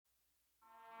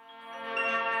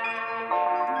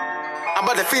I'm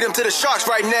about to feed them to the sharks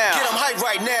right now. Get them hype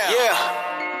right now.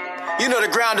 Yeah. You know the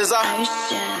ground is up.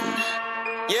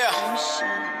 Yeah.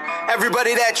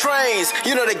 Everybody that trains,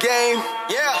 you know the game.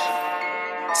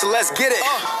 Yeah. So let's get it.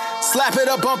 Slap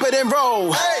it up, bump it, and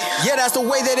roll. Hey. Yeah, that's the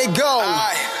way that it go.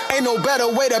 Ain't no better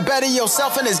way to better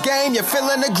yourself in this game. You're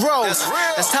feeling the growth.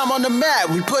 That's time on the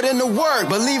mat. We put in the work.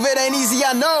 Believe it ain't easy,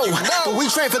 I know. But we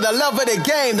train for the love of the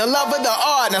game, the love of the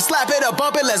art. Now slap it up,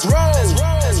 bump it, let's roll.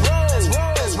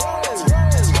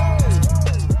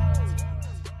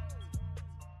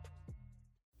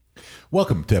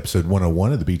 Welcome to episode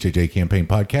 101 of the BJJ Campaign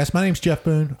Podcast. My name's Jeff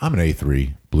Boone. I'm an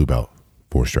A3 blue belt,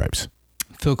 4 stripes.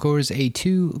 Phil Kors,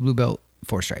 A2 blue belt,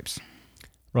 4 stripes.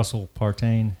 Russell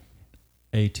Partain,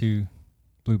 A2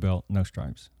 blue belt, no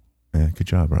stripes. Yeah, good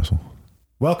job, Russell.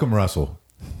 Welcome, Russell.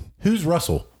 Who's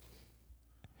Russell?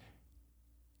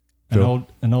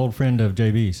 An old friend of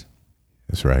JB's.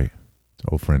 That's right.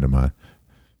 Old friend of mine.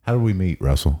 How did we meet,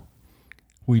 Russell?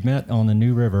 We met on the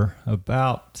New River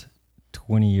about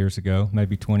 20 years ago,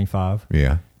 maybe 25.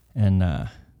 Yeah. And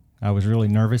I was really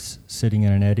nervous sitting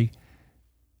in an eddy,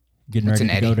 getting What's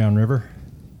ready an to eddy? go downriver.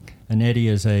 An eddy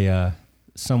is a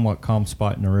somewhat calm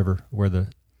spot in the river where the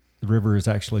river is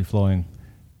actually flowing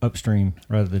upstream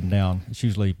rather than down. It's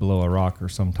usually below a rock or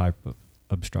some type of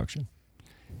obstruction.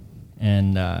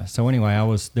 And so anyway, I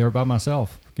was there by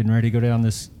myself, getting ready to go down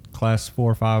this class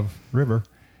 4 or 5 river.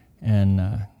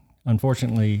 And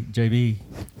unfortunately, JB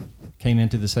came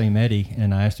into the same eddy,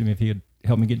 and I asked him if he would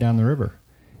help me get down the river.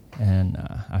 And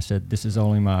I said, this is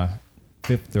only my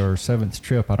 5th or 7th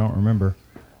trip. I don't remember.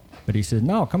 But he said,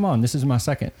 no, come on, this is my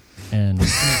 2nd. And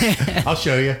I'll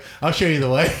show you. I'll show you the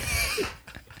way.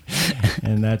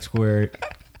 and that's where it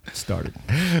started.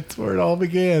 That's where it all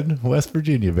began. West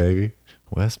Virginia, baby.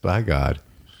 West by God.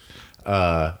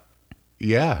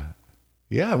 Yeah.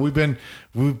 We've been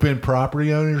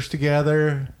property owners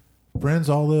together, friends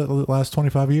all the last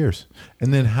 25 years.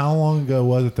 And then how long ago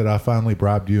was it that I finally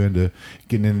bribed you into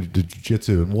getting into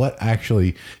jiu-jitsu, and what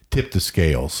actually tipped the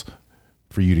scales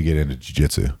for you to get into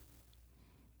jiu-jitsu?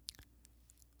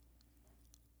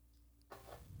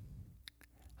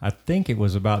 I think it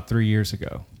was about 3 years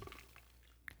ago.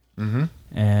 Mm-hmm.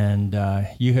 And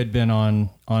you had been on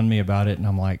me about it, and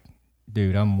I'm like,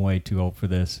 dude, I'm way too old for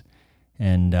this.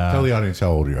 And Tell the audience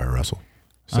how old you are, Russell.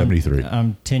 73.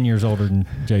 I'm 10 years older than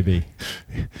JB,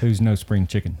 who's no spring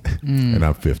chicken. And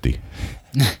I'm 50.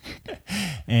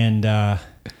 And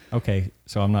okay,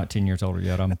 so I'm not 10 years older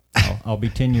yet. I'll be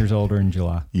 10 years older in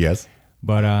July. Yes.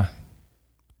 But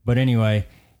anyway,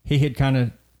 he had kind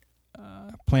of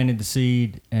planted the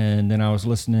seed, and then I was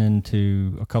listening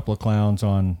to a couple of clowns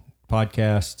on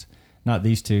podcasts, not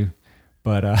these two,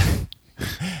 but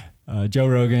Joe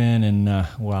Rogan and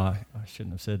well, I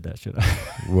shouldn't have said that, should I?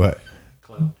 What?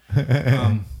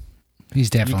 He's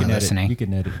definitely listening. You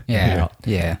can edit. Yeah, it out.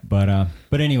 yeah.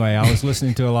 But anyway, I was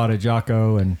listening to a lot of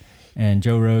Jocko and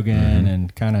Joe Rogan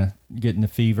and kind of getting the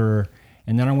fever,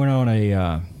 and then I went on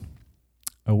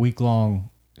a week-long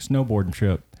snowboarding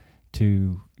trip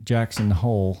to Jackson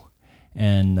Hole,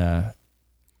 and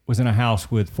was in a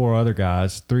house with 4 other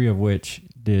guys, 3 of which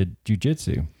did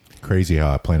jiu-jitsu. Crazy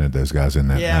how I planted those guys in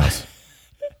that house.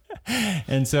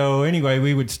 And so anyway,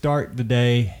 we would start the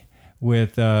day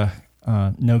with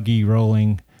no gi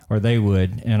rolling, or they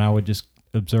would, and I would just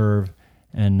observe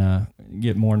and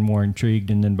get more and more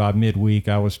intrigued. And then by midweek,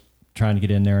 I was trying to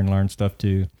get in there and learn stuff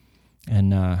too.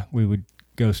 And we would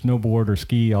go snowboard or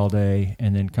ski all day,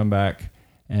 and then come back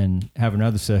and have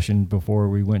another session before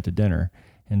we went to dinner.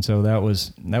 And so that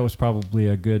was probably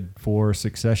a good 4 or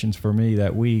 6 sessions for me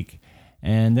that week.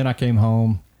 And then I came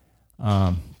home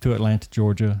to Atlanta,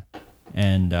 Georgia,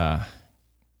 and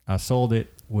I sold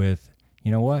it with,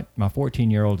 you know what? My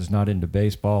 14-year-old is not into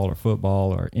baseball or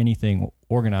football or anything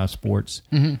organized sports,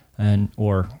 and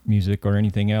or music or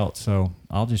anything else. So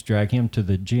I'll just drag him to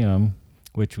the gym,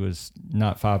 which was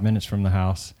not 5 minutes from the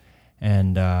house,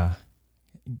 and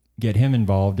get him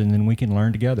involved, and then we can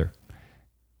learn together.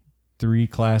 3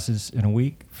 classes in a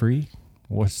week, free.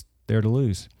 What's there to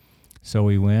lose? So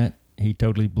we went. He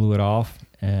totally blew it off,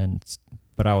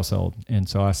 but I was sold, and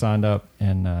so I signed up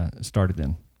and started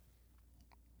then.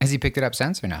 Has he picked it up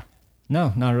since or no?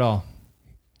 No, not at all.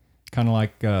 Kind of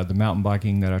like the mountain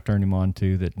biking that I turned him on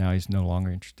to, that now he's no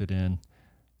longer interested in,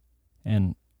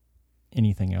 and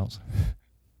anything else.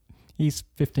 He's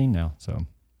 15 now, so.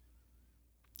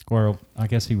 Or I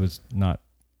guess he was not,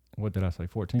 what did I say,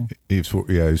 14? He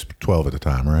was 12 at the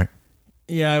time, right?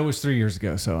 Yeah, it was 3 years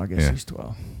ago, so I guess he's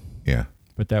 12. Yeah.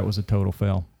 But that was a total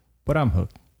fail. But I'm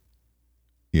hooked.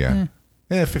 Yeah.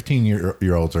 Yeah,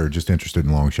 15-year-olds are just interested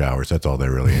in long showers. That's all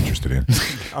they're really interested in.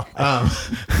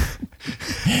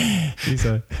 He's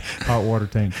a hot water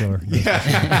tank killer.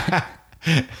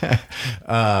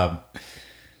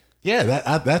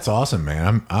 Yeah, that's awesome,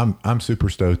 man. I'm super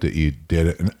stoked that you did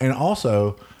it, and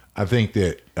also I think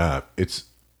that it's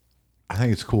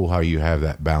cool how you have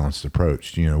that balanced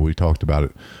approach. You know, we talked about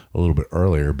it a little bit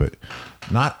earlier, but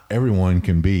not everyone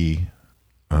can be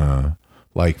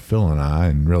like Phil and I,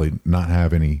 and really not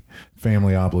have any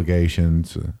family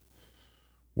obligations.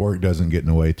 Work doesn't get in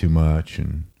the way too much,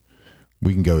 and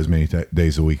we can go as many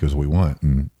days a week as we want,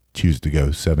 and choose to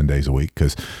go 7 days a week.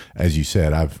 Because, as you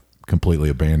said, I've completely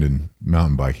abandoned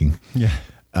mountain biking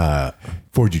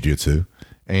for jiu-jitsu.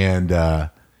 And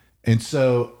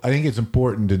so I think it's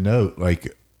important to note,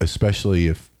 like, especially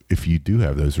if you do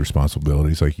have those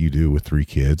responsibilities like you do with 3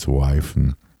 kids, a wife,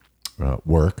 and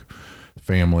work,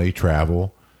 family,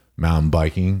 travel, mountain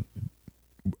biking,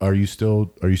 are you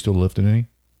still lifting any?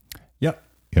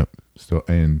 Yep. Still,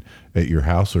 and at your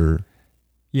house, or?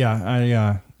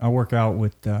 Yeah, I work out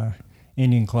with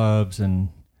Indian clubs and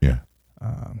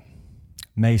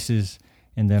maces,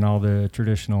 and then all the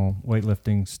traditional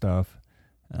weightlifting stuff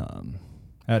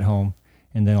at home.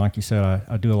 And then, like you said,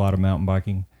 I do a lot of mountain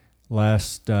biking.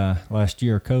 Last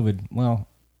year, COVID, well,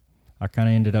 I kind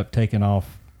of ended up taking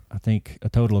off, I think, a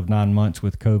total of 9 months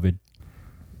with COVID.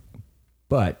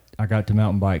 But I got to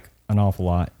mountain bike an awful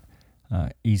lot.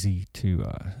 Easy to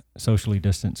socially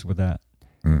distance with that.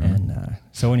 Mm-hmm. And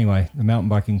so anyway, the mountain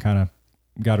biking kind of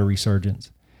got a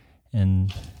resurgence. And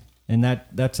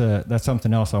that's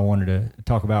something else I wanted to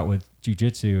talk about with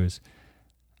jiu-jitsu is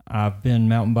I've been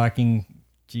mountain biking,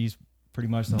 pretty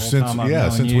much the whole time I've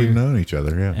known since you. We've known each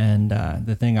other, yeah. And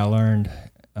the thing I learned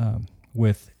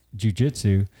with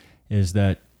jiu-jitsu is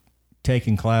that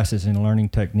taking classes and learning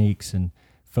techniques and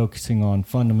focusing on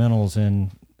fundamentals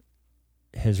and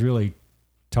has really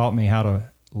taught me how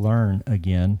to learn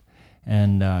again.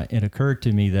 And it occurred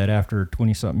to me that after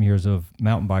 20-something years of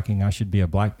mountain biking, I should be a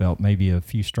black belt, maybe a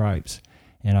few stripes.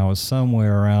 And I was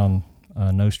somewhere around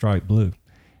no stripe blue.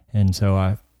 And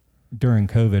so during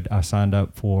COVID, I signed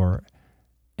up for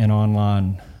an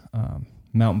online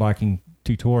mountain biking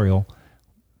tutorial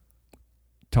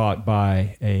taught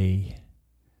by a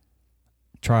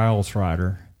trials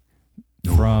rider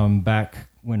from back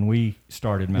when we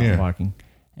started mountain biking.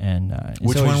 And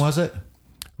which one was it?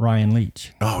 Ryan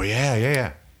Leach. Oh,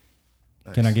 yeah.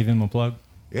 Nice. Can I give him a plug?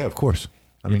 Yeah, of course.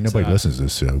 I mean, nobody listens to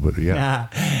this show, but yeah.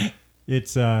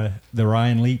 It's the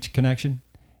Ryan Leach Connection,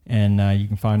 and you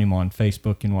can find him on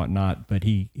Facebook and whatnot, but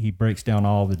he breaks down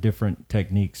all the different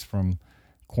techniques from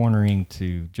cornering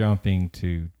to jumping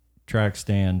to track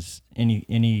stands,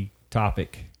 any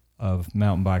topic of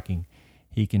mountain biking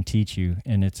he can teach you,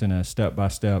 and it's in a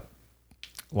step-by-step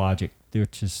logic,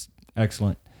 which is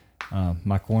excellent.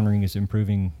 My cornering is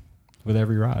improving with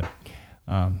every ride.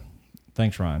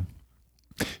 Thanks, Ryan.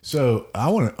 So I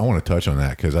want to touch on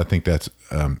that because I think that's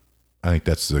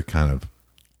the kind of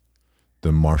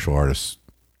the martial artist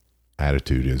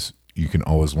attitude is you can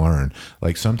always learn.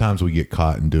 Like sometimes we get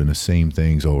caught in doing the same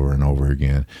things over and over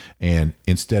again, and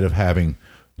instead of having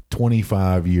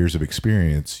 25 years of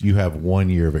experience, you have 1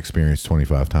 year of experience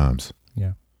 25 times.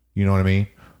 Yeah, you know what I mean?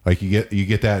 Like you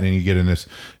get that, and then you get in this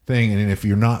thing, and if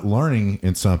you're not learning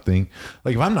in something,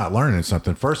 like if I'm not learning in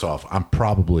something, first off, I'm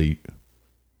probably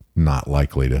not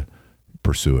likely to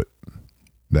pursue it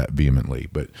that vehemently.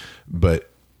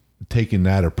 But taking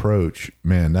that approach,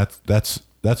 man, that's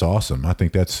awesome. I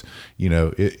think that's,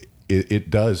 it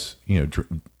does,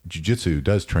 jiu-jitsu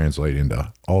does translate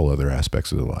into all other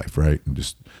aspects of the life, right? And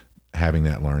just having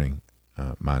that learning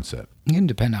mindset. It can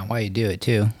depend on why you do it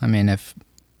too. I mean,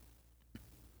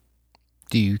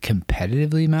 do you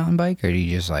competitively mountain bike, or do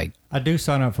you just like? I do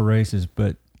sign up for races,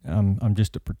 but I'm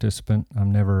just a participant.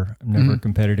 I'm never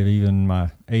competitive, even in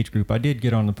my age group. I did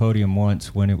get on the podium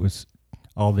once when it was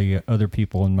all the other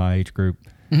people in my age group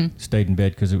stayed in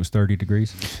bed because it was 30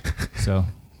 degrees. So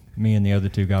me and the other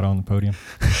two got on the podium,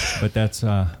 but that's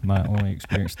my only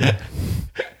experience there.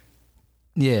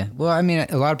 Yeah. Well, I mean,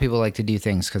 a lot of people like to do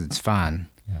things because it's fun,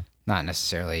 not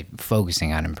necessarily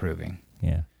focusing on improving.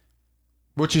 Yeah.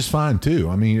 Which is fine too.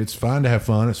 I mean, it's fine to have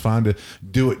fun. It's fine to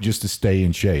do it just to stay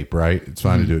in shape, right? It's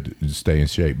fine to do it to stay in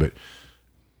shape,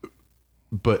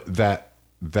 but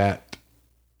that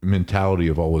mentality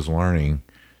of always learning,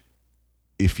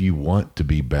 if you want to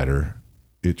be better,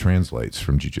 it translates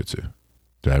from jiu-jitsu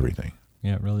to everything.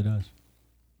 Yeah, it really does.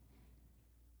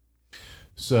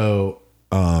 So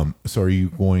are you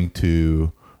going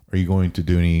to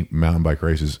do any mountain bike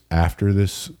races after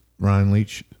this Ryan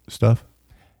Leach stuff?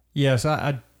 Yes,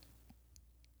 I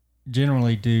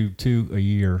generally do 2 a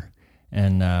year,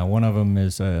 and one of them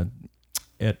is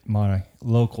at my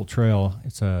local trail.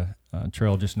 It's a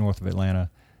trail just north of Atlanta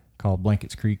called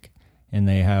Blankets Creek, and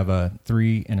they have a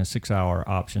 3 and a 6 hour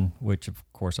option, which of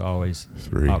course I always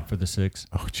 3. opt for the 6.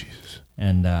 Oh, Jesus.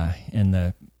 And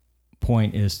the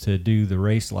point is to do the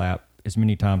race lap as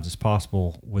many times as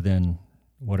possible within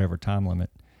whatever time limit.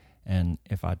 And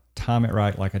if I time it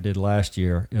right, like I did last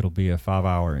year, it'll be a 5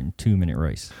 hour and 2 minute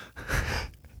race.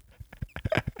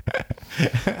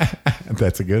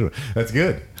 That's a good one. That's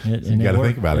good. You got to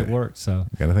think about it. It worked. So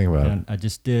Got to think about it. I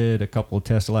just did a couple of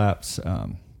test laps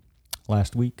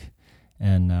last week,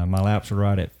 and my laps were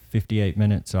right at 58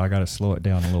 minutes, so I got to slow it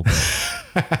down a little bit.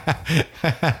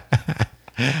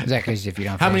 Is that because if you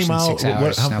don't How many finish in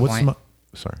miles? 6 hours, no point?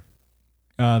 Sorry.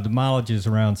 The mileage is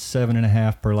around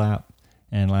 7.5 per lap,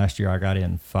 and last year I got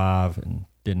in 5 and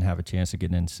didn't have a chance of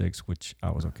getting in 6, which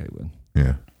I was okay with.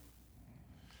 Yeah.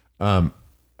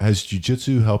 Has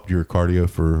jiu-jitsu helped your cardio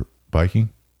for biking,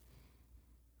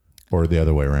 or the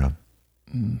other way around?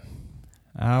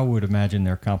 I would imagine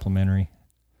they're complementary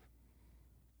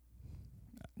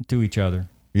to each other.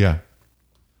 Yeah.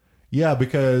 Yeah,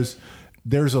 because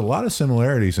there's a lot of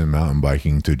similarities in mountain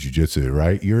biking to jiu-jitsu,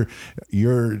 right? You're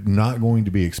not going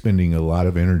to be expending a lot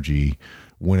of energy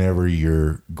whenever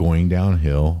you're going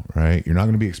downhill, right? You're not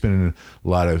going to be expending a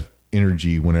lot of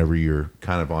energy whenever you're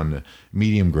kind of on the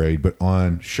medium grade, but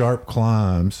on sharp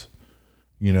climbs,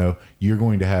 you're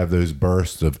going to have those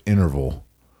bursts of interval,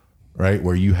 right?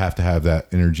 Where you have to have that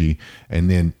energy, and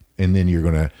then you're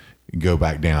going to go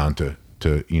back down to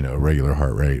regular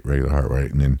heart rate,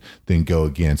 and then go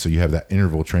again. So you have that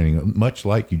interval training, much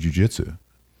like jiu-jitsu.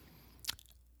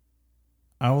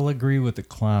 I will agree with the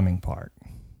climbing part,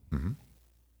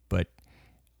 but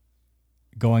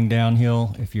going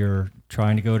downhill, if you're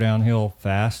trying to go downhill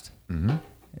fast,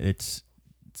 it's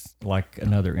like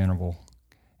another interval.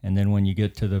 And then when you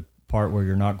get to the part where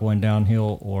you're not going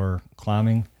downhill or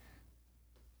climbing,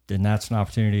 then that's an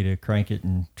opportunity to crank it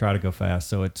and try to go fast.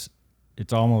 So it's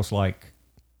almost like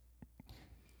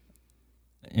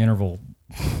interval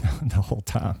the whole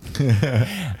time.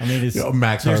 I mean, it's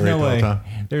max heart rate the whole time.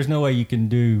 There's no way you can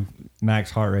do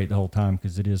max heart rate the whole time,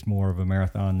 because it is more of a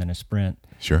marathon than a sprint.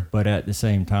 Sure. But at the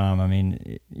same time, I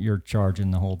mean, you're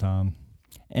charging the whole time.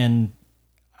 And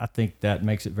I think that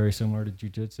makes it very similar to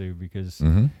jiu-jitsu, because,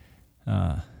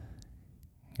 I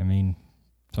mean,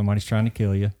 somebody's trying to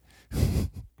kill you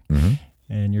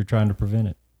and you're trying to prevent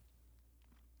it.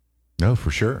 No,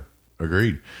 for sure.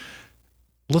 Agreed.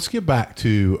 Let's get back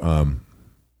to,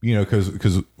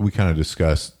 because we kind of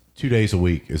discussed 2 days a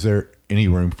week. Is there any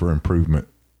room for improvement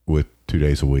with 2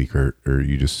 days a week, or are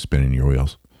you just spinning your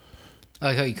wheels? I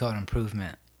like how you call it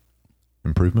improvement.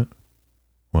 Improvement?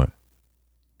 What?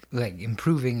 Like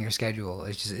improving your schedule.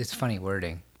 It's funny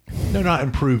wording. No, not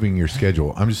improving your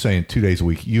schedule. I'm just saying 2 days a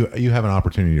week. You have an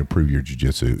opportunity to improve your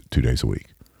jiu-jitsu 2 days a week.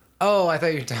 Oh, I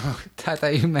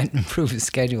thought you meant improve the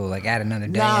schedule, like add another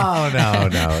day. No.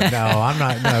 I'm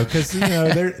not. No, because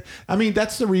I mean,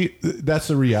 that's the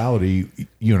reality.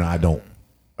 You and I don't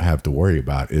have to worry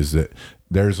about, is that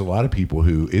there's a lot of people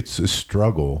who it's a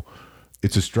struggle.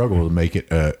 It's a struggle to make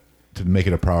it a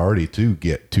priority to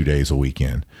get 2 days a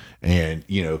weekend, and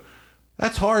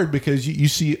that's hard, because you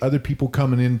see other people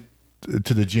coming in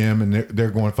to the gym and they're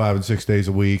going 5 and 6 days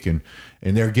a week, and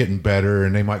they're getting better,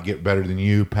 and they might get better than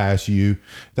you, pass you.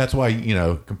 That's why,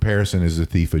 comparison is the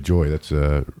thief of joy. That's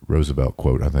a Roosevelt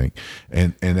quote, I think.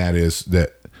 And that is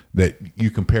that you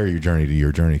compare your journey to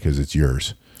your journey because it's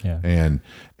yours. Yeah.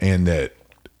 And that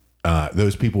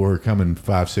those people who are coming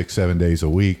 5, 6, 7 days a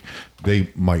week, they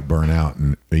might burn out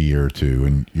in a year or two,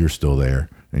 and you're still there,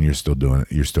 and you're still doing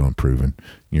it. You're still improving.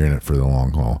 You're in it for the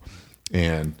long haul.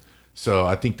 And so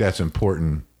I think that's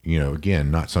important,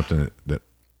 again, not something that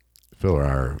Phil or I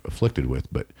are afflicted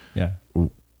with, but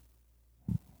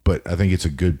I think it's a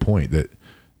good point that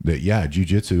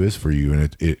jiu-jitsu is for you,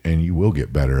 and and you will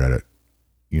get better at it.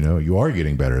 You are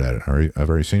getting better at it. I've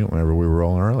already seen it whenever we were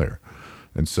rolling earlier.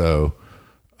 And so,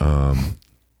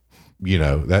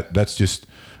 that's just,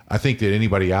 I think that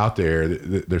anybody out there,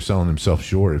 they're selling themselves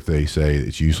short if they say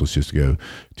it's useless just to go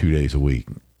 2 days a week.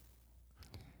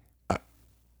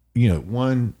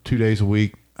 1, 2 days a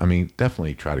week. I mean,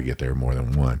 definitely try to get there more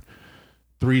than one.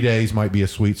 3 days might be a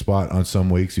sweet spot on some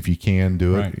weeks if you can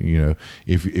do it. Right.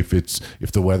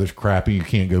 If the weather's crappy, you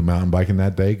can't go mountain biking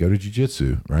that day, go to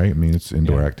jiu-jitsu, right? I mean, it's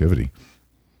indoor activity.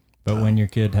 But when your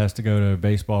kid has to go to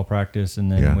baseball practice,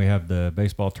 and then we have the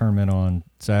baseball tournament on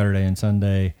Saturday and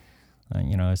Sunday,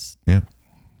 it's a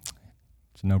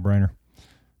no-brainer.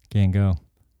 Can't go.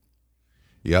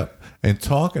 Yep. And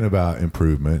talking about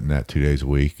improvement in that 2 days a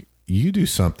week, you do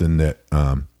something that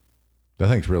I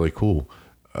think is really cool.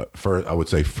 first, I would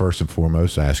say first and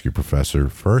foremost, ask your professor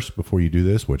first before you do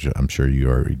this, which I'm sure you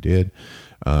already did.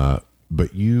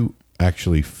 But you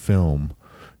actually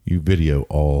you video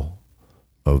all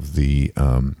of the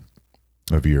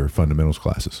of your fundamentals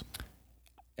classes.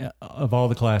 Of all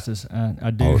the classes,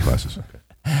 I do. All the classes. Okay.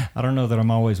 I don't know that I'm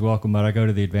always welcome, but I go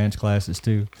to the advanced classes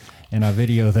too, and I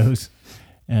video those.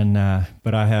 And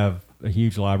but I have a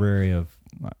huge library of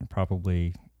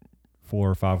probably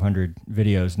 400 or 500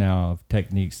 videos now of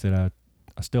techniques that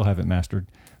I still haven't mastered,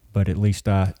 but at least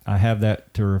I have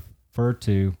that to refer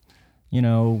to. You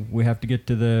know, we have to get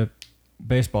to the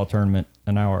baseball tournament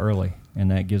an hour early,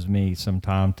 and that gives me some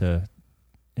time to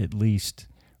at least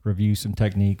review some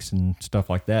techniques and stuff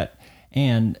like that.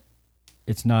 And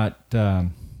it's not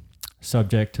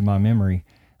subject to my memory.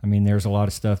 I mean, there's a lot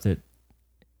of stuff that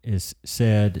is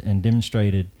said and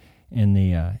demonstrated in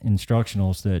the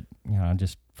instructionals that, you know, I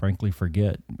just frankly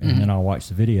forget. And then I'll watch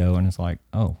the video and it's like,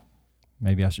 oh,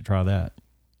 maybe I should try that.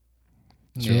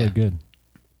 It's really good.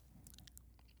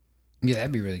 Yeah,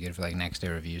 that'd be really good for like next day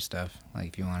review stuff. Like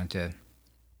if you wanted to.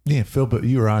 Yeah, Phil, but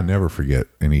you or I never forget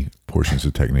any portions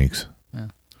of techniques. Yeah.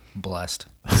 Blessed.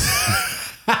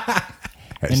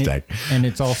 Hashtag. And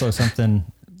it's also something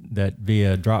that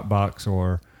via Dropbox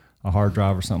or a hard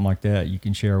drive or something like that, you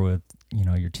can share with, you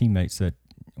know, your teammates that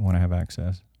want to have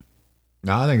access.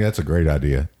 No, I think that's a great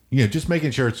idea. You know, just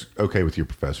making sure it's okay with your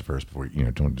professor first before, you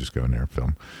know, don't just go in there and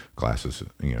film classes.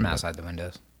 You know, I'm outside the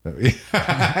windows.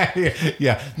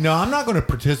 Yeah. No, I'm not going to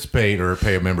participate or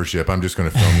pay a membership. I'm just going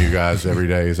to film you guys every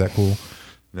day. Is that cool?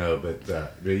 No, but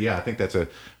yeah, I think that's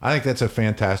a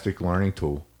fantastic learning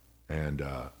tool. And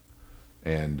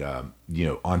you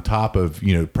know, on top of,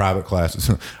 you know, private classes,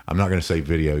 I'm not going to say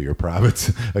video your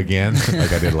privates again,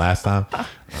 like I did last time. I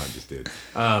just did.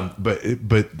 But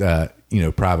you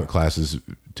know, private classes,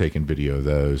 taking video of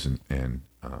those and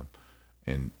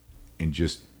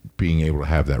just being able to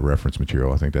have that reference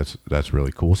material. I think that's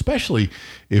really cool, especially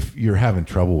if you're having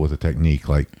trouble with a technique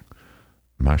like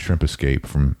my shrimp escape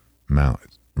from mount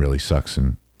really sucks.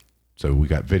 And so we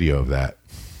got video of that,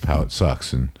 how it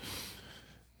sucks and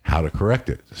how to correct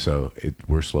it. So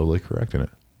we're slowly correcting it.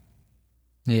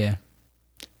 Yeah.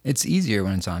 It's easier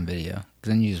when it's on video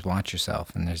because then you just watch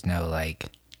yourself and there's no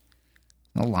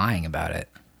lying about it.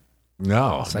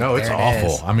 No, it's it's awful.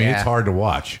 Is. I mean, It's hard to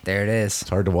watch. There it is. It's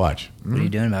hard to watch. What are you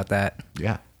doing about that?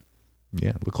 Yeah.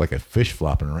 Yeah. Look like a fish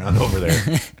flopping around over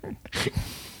there.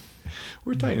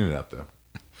 We're tightening it up though.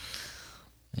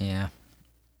 Yeah.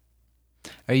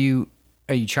 Are you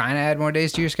trying to add more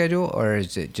days to your schedule, or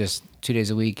is it just 2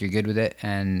 days a week, you're good with it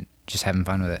and just having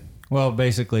fun with it? Well,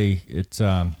 basically it's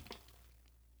at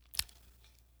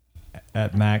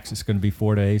max it's going to be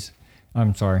 4 days.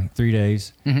 I'm sorry, 3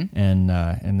 days. Mm-hmm.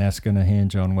 And that's going to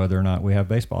hinge on whether or not we have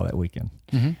baseball that weekend.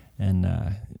 Mm-hmm.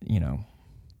 And you know,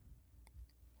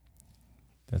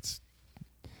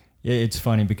 it's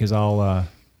funny because I'll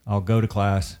go to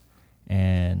class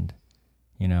and,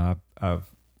 you know,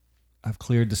 I've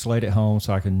cleared the slate at home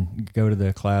so I can go to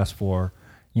the class for,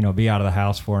 you know, be out of the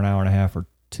house for an hour and a half or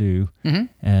two. Mm-hmm.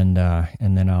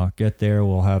 And then I'll get there,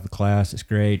 we'll have the class, it's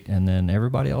great. And then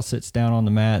everybody else sits down on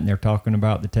the mat and they're talking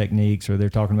about the techniques or they're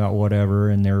talking about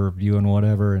whatever and they're reviewing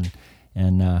whatever.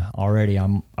 And already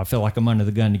I feel like I'm under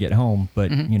the gun to get home, but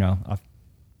you know,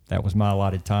 that was my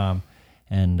allotted time.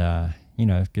 And, you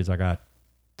know, cause I got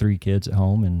 3 kids at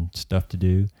home and stuff to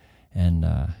do. And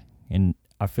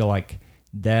I feel like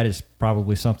that is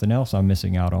probably something else I'm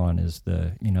missing out on is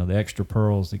the, you know, the extra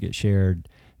pearls that get shared.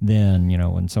 Then, you know,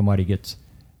 when somebody gets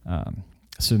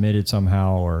submitted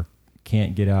somehow or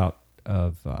can't get out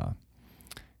of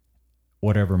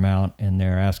whatever mount and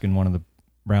they're asking one of the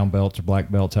brown belts or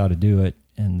black belts how to do it,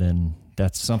 and then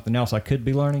that's something else I could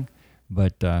be learning,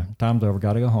 but time's over,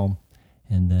 got to go home,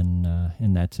 and then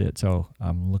and that's it. So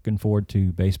I'm looking forward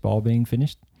to baseball being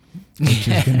finished. Is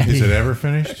it ever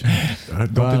finished?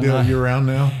 Don't they do it year round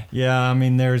now? Yeah, I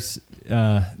mean, there's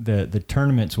the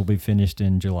tournaments will be finished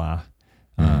in July.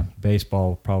 Baseball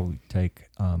will probably take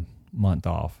month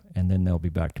off, and then they'll be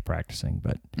back to practicing.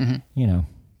 But you know,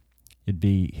 it'd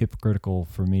be hypocritical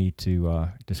for me to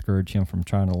discourage him from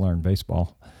trying to learn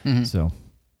baseball. So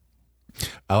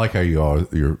I like how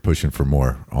you're pushing for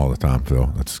more all the time,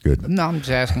 Phil. That's good. No, I'm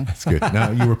just asking. That's good.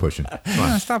 No, you were pushing. It's fine.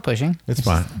 No, stop pushing. It's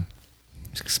fine.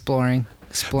 Just exploring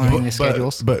the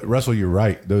schedules. But Russell, you're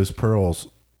right. Those pearls.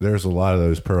 There's a lot of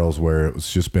those pearls where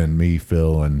it's just been me,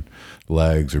 Phil, and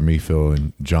Legs, or me, Phil,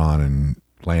 and John, and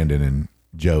Landon, and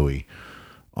Joey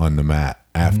on the mat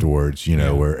afterwards, you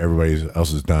know, where everybody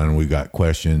else is done and we got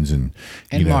questions. And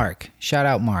Mark. Shout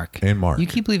out Mark. And Mark. You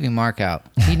keep leaving Mark out.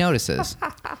 He notices.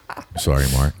 Sorry,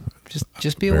 Mark.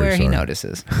 Just be Very aware he sorry.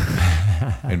 notices.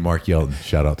 And Mark Yeldon.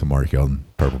 Shout out to Mark Yeldon,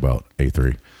 purple belt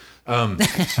A3.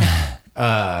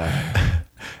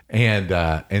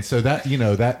 And so that, you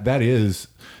know, that is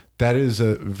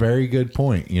a very good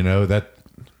point. You know, that's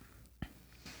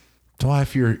why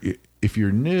if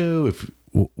you're new, if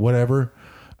whatever,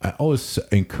 I always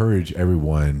encourage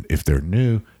everyone, if they're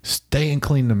new, stay and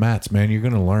clean the mats, man. You're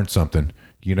going to learn something,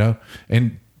 you know,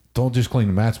 and don't just clean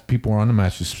the mats. People are on the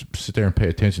mats, just sit there and pay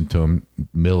attention to them,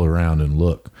 mill around and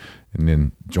look, and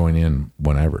then join in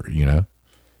whenever, you know.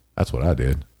 That's what I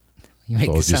did. You make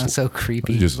So I it was sound just- so I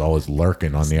creepy. was just always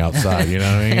lurking on the outside, you know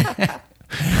what I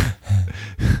mean?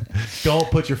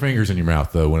 Don't put your fingers in your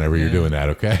mouth though whenever you're doing that,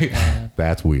 okay?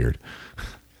 That's weird.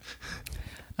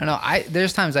 I don't know.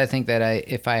 There's times I think that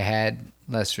if I had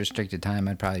less restricted time,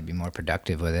 I'd probably be more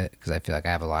productive with it because I feel like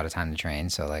I have a lot of time to train.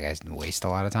 So like I waste a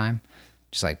lot of time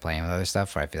just like playing with other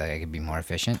stuff where I feel like I could be more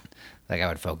efficient. Like I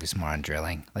would focus more on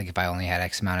drilling. Like if I only had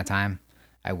X amount of time,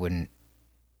 I wouldn't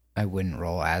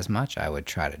roll as much. I would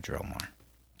try to drill more.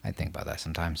 I think about that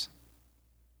sometimes.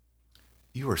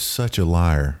 You are such a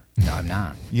liar. No, I'm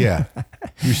not. Yeah.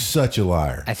 You're such a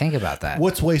liar. I think about that.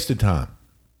 What's wasted time?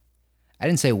 I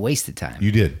didn't say wasted time.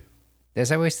 You did. Did I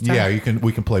say wasted time? Yeah,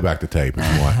 we can play back the tape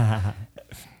if you want.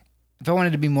 If I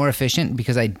wanted to be more efficient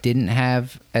because I didn't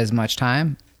have as much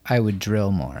time, I would drill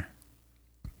more.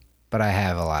 But I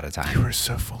have a lot of time. You are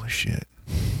so full of shit.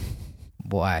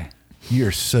 Why?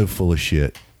 You're so full of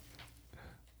shit.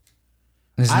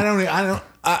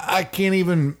 I can't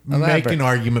even make Elaborate. an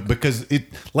argument because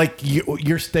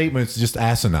your statement's just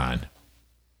asinine.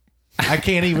 I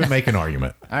can't even make an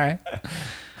argument. All right.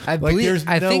 I Like there's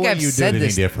no think way I've you said did any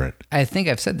this. different. I think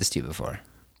I've said this to you before.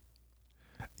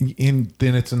 And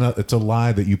then it's a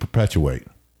lie that you perpetuate.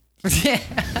 Just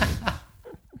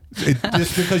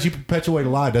because you perpetuate a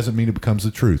lie doesn't mean it becomes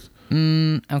the truth.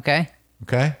 Okay.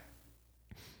 Okay?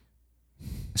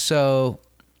 So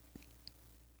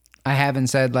I haven't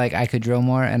said like I could drill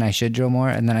more and I should drill more,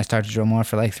 and then I start to drill more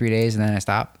for like 3 days and then I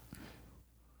stop.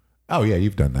 Oh yeah,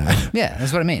 you've done that. Yeah,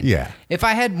 that's what I mean. Yeah. If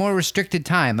I had more restricted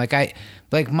time, I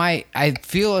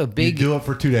feel a You big do it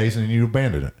for 2 days and then you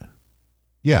abandon it.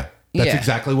 Yeah. That's Yeah.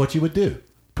 exactly what you would do.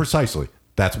 Precisely.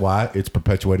 That's why it's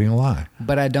perpetuating a lie.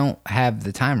 but I don't have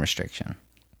the time restriction.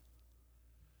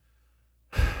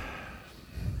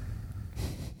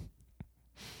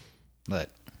 Look,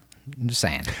 I'm just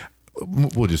saying.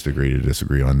 We'll just agree to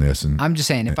disagree on this. And I'm just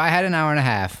saying, if I had an hour and a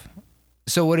half,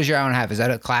 so what is your hour and a half? Is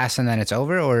that a class and then it's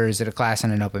over, or is it a class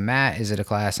and an open mat? Is it a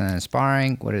class and then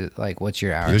sparring? What is what's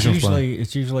your hour? This is-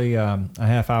 It's usually a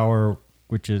half hour,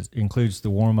 which includes the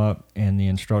warm up and the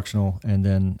instructional, and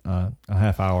then a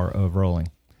half hour of rolling,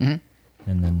 and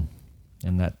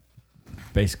that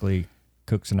basically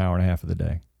cooks an hour and a half of the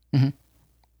day.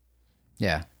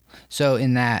 Yeah. So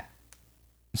in that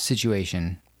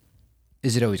situation,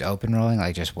 is it always open rolling,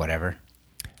 like just whatever?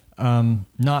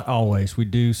 Not always. We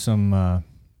do some.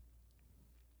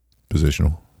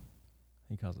 positional.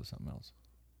 He calls it something else.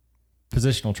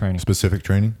 Positional training. Specific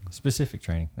training? Specific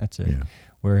training. That's it. Yeah.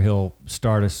 Where he'll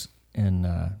start us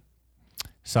in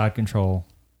side control,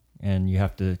 and you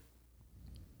have to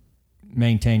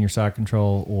maintain your side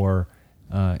control or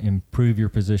improve your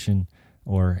position,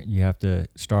 or you have to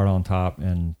start on top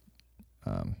and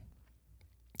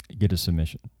get a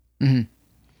submission.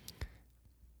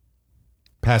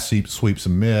 Pass, sweep,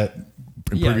 submit,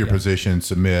 improve your position,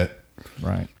 submit,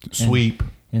 Right. sweep.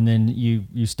 And then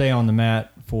you stay on the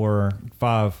mat for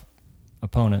 5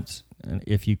 opponents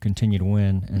if you continue to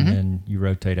win, and then you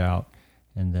rotate out,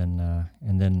 and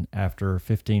then after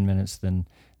 15 minutes, then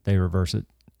they reverse it,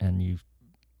 and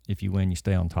if you win, you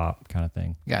stay on top, kind of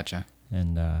thing. Gotcha.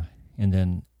 And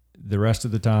then the rest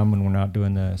of the time when we're not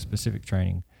doing the specific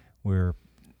training, we're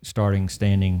starting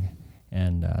standing,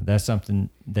 and that's something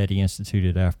that he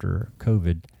instituted after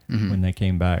COVID. When they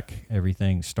came back,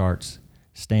 everything starts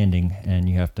standing, and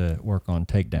you have to work on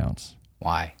takedowns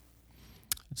Why?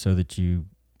 so that you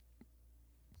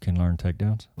can learn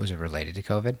takedowns. Was it related to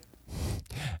COVID?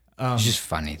 It's just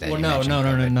funny that Well, you no.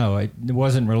 mentioned COVID. It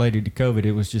wasn't related to COVID.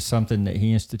 It was just something that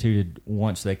he instituted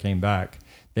once they came back.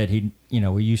 That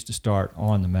we used to start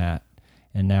on the mat,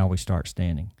 and now we start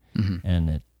standing,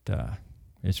 and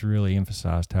it's really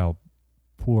emphasized how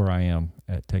poor I am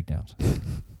at takedowns.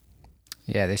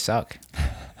 Yeah, they suck.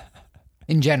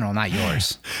 In general, not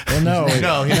yours. Well, no,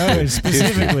 no,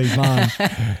 specifically mine.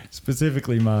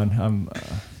 Specifically mine.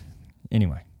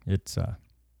 Anyway, it's a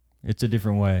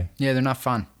different way. Yeah, they're not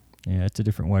fun. Yeah, it's a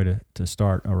different way to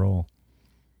start a roll.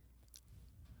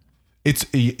 It's,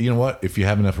 you know what? If you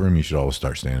have enough room, you should always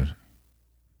start standing.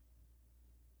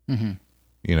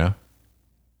 You know?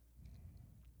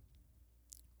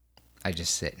 I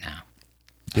just sit now.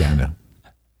 Yeah, I know.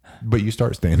 But you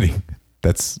start standing.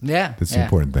 That's the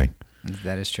important thing.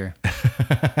 That is true.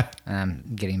 And I'm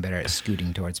getting better at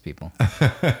scooting towards people.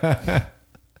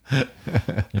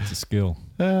 It's a skill.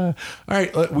 All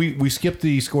right, we skipped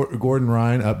the Gordon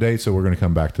Ryan update, so we're going to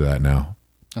come back to that now.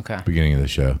 Okay. Beginning of the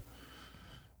show.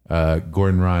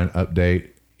 Gordon Ryan update.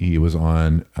 He was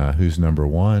on Who's Number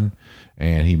One,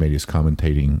 and he made his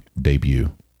commentating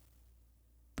debut.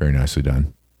 Very nicely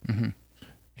done. Mm-hmm.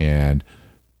 And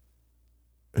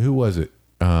who was it?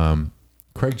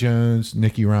 Craig Jones,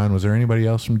 Nicky Ryan. Was there anybody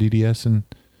else from DDS in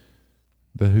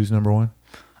the Who's Number One?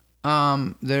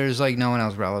 There's like no one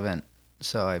else relevant,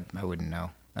 so I wouldn't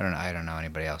know. I don't know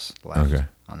anybody else left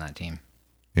on that team.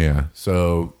 Yeah.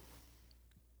 So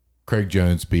Craig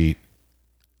Jones beat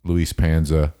Luis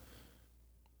Panza.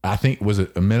 I think, was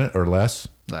it a minute or less?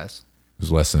 Less. It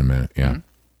was less than a minute. Yeah.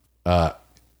 Mm-hmm.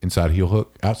 Inside heel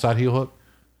hook, outside heel hook.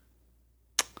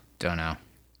 Don't know. I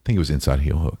think it was inside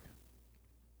heel hook.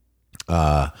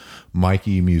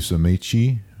 Mikey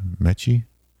Musumeci,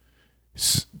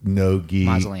 no-gi.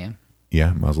 Mausoleum.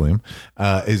 Yeah, Mausoleum.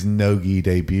 His no-gi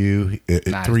debut.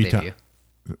 Not three his debut.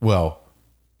 times. Well,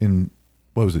 in,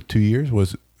 what was it, 2 years?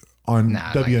 Was it on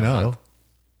Nah, like a WNO? month.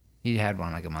 He had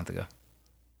one like a month ago.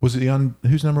 Was it on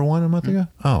Who's Number One a month ago?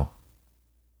 Oh.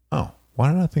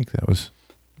 Why did I think that was?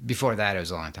 Before that, it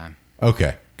was a long time.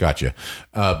 Okay, gotcha.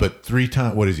 But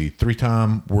what is he?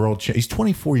 3-time world champ. He's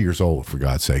 24 years old, for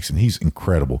God's sakes, and he's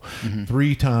incredible.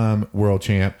 3-time world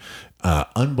champ.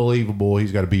 Unbelievable.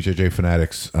 He's got a BJJ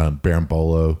Fanatics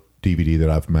Berimbolo DVD that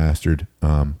I've mastered.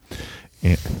 And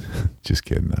just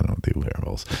kidding, I don't do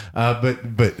Berimbolos.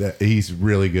 But he's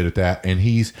really good at that, and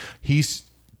he's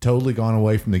totally gone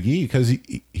away from the gi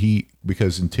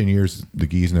because in 10 years the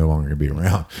gi is no longer going to be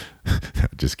around.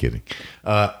 Just kidding.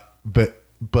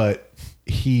 But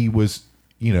he was,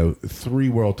 3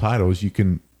 world titles. You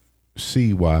can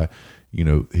see why,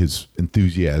 his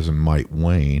enthusiasm might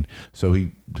wane. So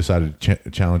he decided to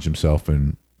challenge himself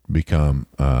and become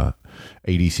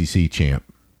ADCC champ.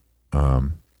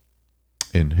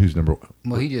 And Who's Number One?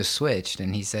 Well, he just switched,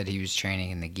 and he said he was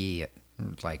training in the gi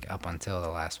like up until the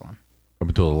last one. Up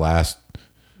until the last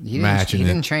match. He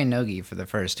didn't train no gi for the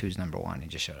first Who's Number One. He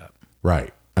just showed up.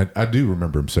 Right. I do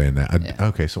remember him saying that. Yeah.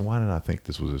 Okay, so why did I think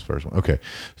this was his first one? Okay,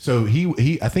 so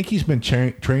I think he's been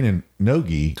training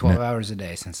no-gi 12 hours a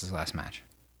day since his last match.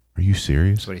 Are you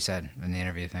serious? That's what he said in the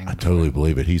interview thing. I totally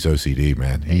believe it. He's OCD,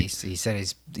 man. He said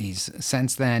he's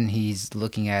since then he's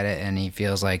looking at it and he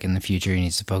feels like in the future he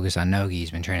needs to focus on no-gi.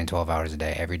 He's been training 12 hours a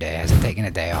day every day. Hasn't taken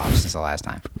a day off since the last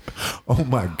time. Oh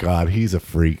my God, he's a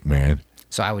freak, man.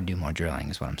 So I would do more drilling,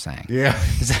 is what I'm saying. Yeah.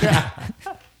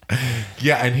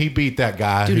 Yeah, and he beat that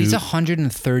guy. Dude, he's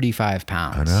 135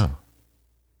 pounds. I know.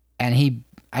 And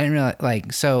I didn't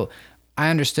realize, so I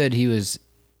understood he was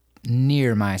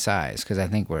near my size because I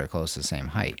think we're close to the same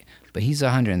height. But he's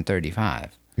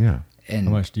 135. Yeah. And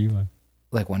How much do you weigh?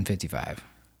 like 155.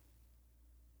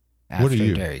 What are After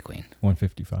you? Dairy Queen.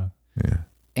 155. Yeah.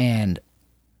 And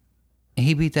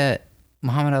he beat that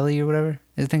Muhammad Ali or whatever,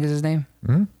 I think is his name.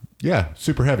 Mm-hmm. Yeah,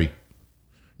 super heavy.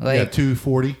 Like, yeah,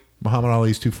 240. Muhammad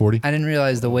Ali's 240. I didn't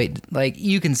realize the weight. Like,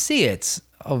 you can see it's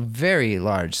a very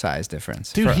large size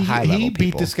difference. Dude, for high level he beat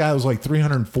people. this guy who was like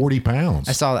 340 pounds.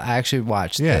 I saw that. I actually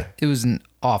watched it. It was an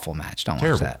awful match. Don't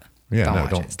Terrible. watch that. Yeah,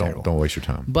 don't waste your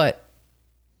time. But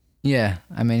yeah,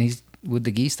 I mean, he's with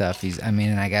the gi stuff.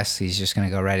 And I guess he's just gonna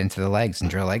go right into the legs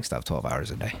and drill leg stuff 12 hours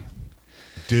a day.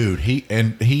 Dude,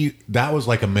 that was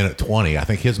like a minute 20. I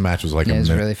think his match was like Yeah, a it was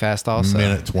minute, really fast also.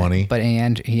 minute 20. But he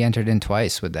entered in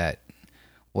twice with that,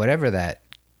 whatever that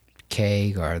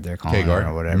K guard they're calling it K-guard.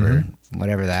 or whatever,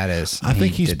 whatever that is. I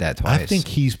think he did that twice. I think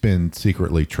he's been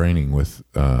secretly training with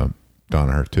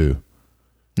Danaher too.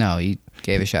 No, he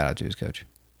gave a shout out to his coach.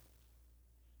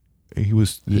 He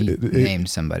was He named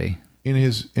somebody. in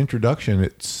his introduction.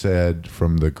 It said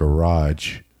from the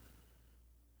garage,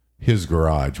 his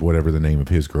garage, whatever the name of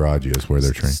his garage is, where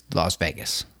they're training. Las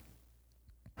Vegas.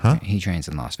 Huh? He trains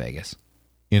in Las Vegas.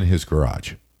 In his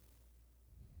garage.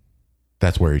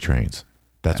 That's where he trains.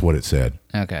 That's what it said.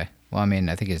 Okay. Well, I mean,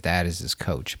 I think his dad is his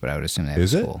coach, but I would assume that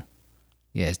Is it? school.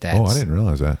 Yeah, his dad. Oh, I didn't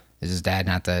realize that. Is his dad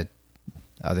not the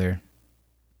other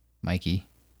Mikey?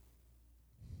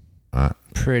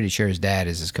 Pretty sure his dad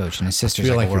is his coach, and his I sister's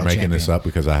feel like like a you're world making champion. this up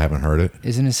because I haven't heard it.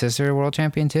 Isn't his sister a world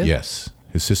champion too? Yes.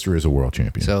 His sister is a world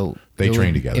champion. So they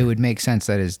train together. It would make sense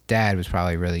that his dad was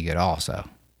probably really good also.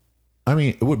 I mean,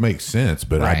 it would make sense,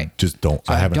 but I Right. just don't.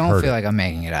 So I haven't don't heard feel it. like I'm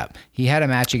making it up. He had a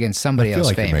match against somebody I feel else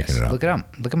like you're famous. making it up. Look it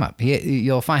up. Look him up.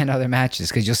 You'll find other matches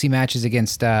because you'll see matches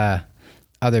against other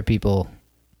people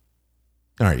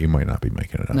All right, you might not be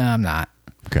making it up. No, I'm not.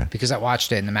 Okay. Because I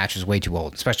watched it and the match was way too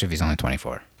old, especially if he's only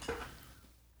 24.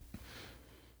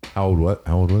 How old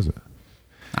was it?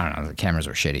 I don't know. The cameras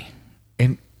were shitty.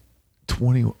 And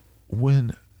 20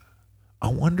 when I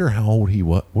wonder how old he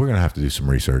was. We're going to have to do some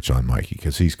research on Mikey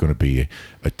because he's going to be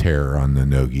a terror on the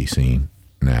no-gi scene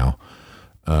now.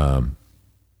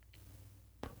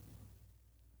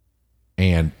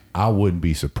 And I wouldn't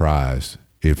be surprised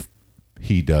if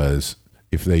he does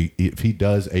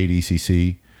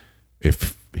ADCC,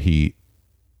 if he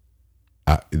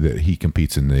that he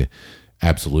competes in the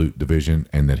absolute division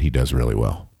and that he does really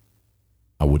well.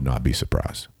 I would not be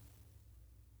surprised.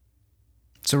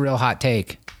 It's a real hot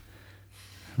take.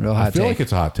 Real hot I feel take. like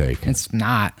it's a hot take. It's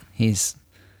not. He's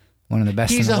one of the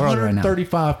best He's in the world right now.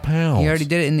 135 pounds. He already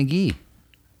did it in the gi.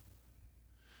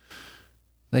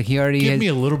 Like he already Give has, me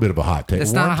a little bit of a hot take.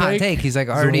 It's Warm not a hot take. He's like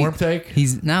Is it already a warm take?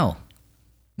 He's no.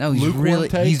 He's Lukewarm really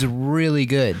take? he's really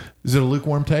good. Is it a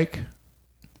lukewarm take?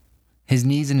 His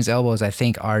knees and his elbows, I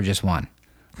think, are just one.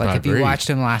 Like I if you agree. watched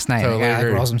him last night, Totally the guy like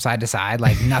agree. rolls him side to side,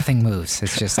 like nothing moves.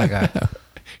 It's just like a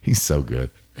He's so good.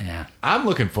 yeah. I'm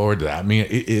looking forward to that. I mean,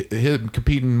 him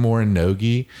competing more in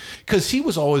no-gi because he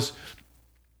was always,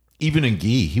 even in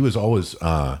gi, he was always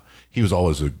a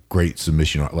great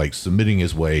submission, like submitting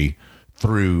his way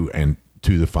through and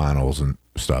to the finals and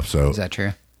stuff. So Is that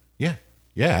true?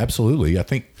 yeah, absolutely. I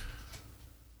think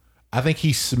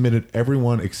he submitted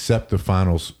everyone except the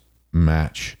finals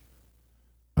match.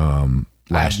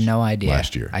 I have no idea.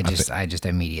 Last year, I just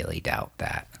immediately doubt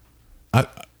that.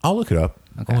 I'll look it up.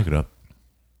 Okay. I'll look it up.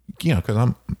 Yeah,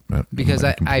 because Because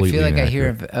I completely feel like I hear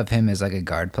inaccurate. of him as like a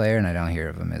guard player, and I don't hear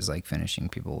of him as like finishing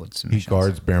people with He submissions.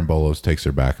 guards Barambolos, takes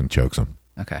their back, and chokes them.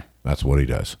 Okay, That's what he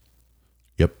does.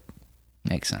 Yep.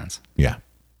 makes sense. Yeah.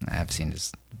 I have seen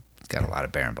his. He's got a lot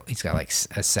of barrel. He's got like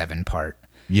a 7-part.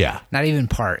 Yeah. Not even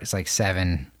part. It's like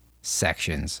 7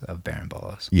 sections of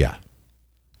barambolos. Yeah.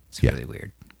 It's Yeah. really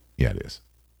weird. Yeah, it is.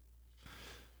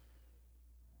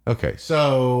 Okay,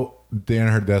 so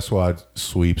Danaher Death Squad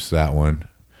sweeps that one.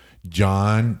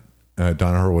 John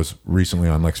Danaher was recently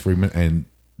on Lex Friedman, and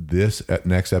this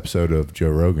next episode of Joe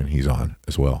Rogan, he's on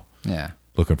as well. Yeah.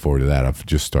 Looking forward to that. I've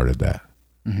just started that.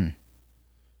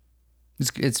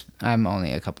 It's. I'm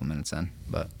only a couple minutes in,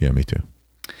 but Yeah, me too.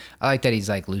 I like that he's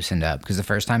like loosened up because the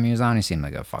first time he was on, he seemed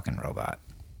like a fucking robot.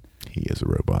 He is a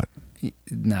robot.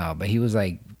 No, but he was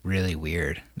like really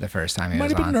weird the first time he Might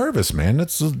was have been on. nervous, man.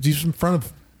 He's in front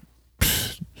of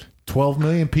 12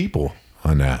 million people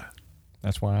on that.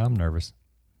 That's why I'm nervous.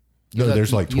 You No, look-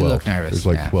 there's like you 12. look nervous, There's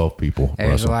like yeah. 12 people. There's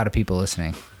Russell. a lot of people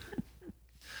listening.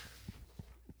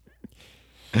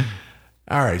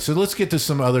 All right, so let's get to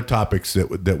some other topics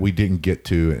that we didn't get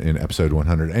to in episode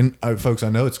 100. And folks, I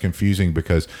know it's confusing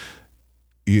because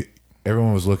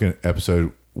everyone was looking at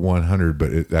episode 100,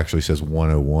 but it actually says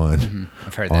 101.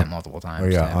 I've heard that multiple times. Oh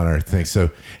yeah, on our thing.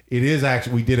 So it is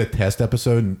actually, we did a test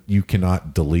episode, and you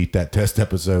cannot delete that test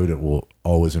episode. It will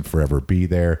always and forever be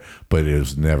there, but it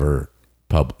was never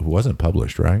it wasn't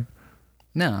published, right?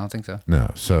 No, I don't think so.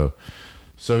 No. So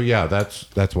yeah, that's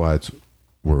why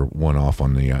we're one off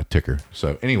on the ticker.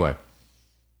 So anyway,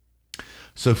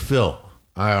 so Phil,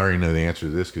 I already know the answer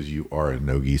to this because you are a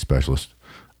no-gi specialist.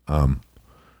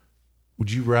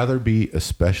 Would you rather be a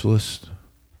specialist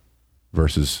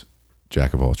versus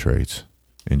jack of all trades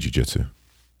in jiu-jitsu?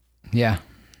 Yeah.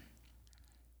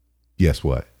 Yes.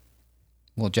 What?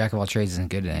 Well, jack of all trades isn't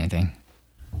good at anything.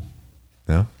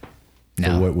 No. No.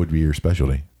 So what would be your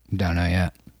specialty? Don't know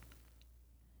yet.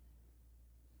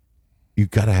 You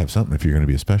got to have something if you're going to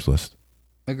be a specialist.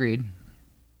 Agreed.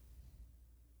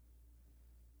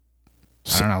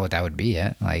 I don't know what that would be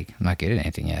yet. Like, I'm not good at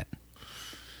anything yet.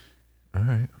 All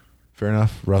right. Fair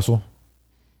enough. Russell?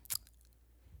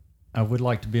 I would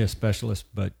like to be a specialist,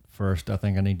 but first I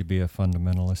think I need to be a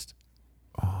fundamentalist.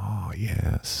 Oh,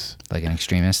 yes. Like an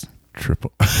extremist.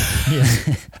 Triple.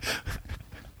 Yeah.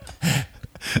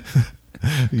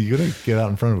 You going to get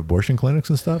out in front of abortion clinics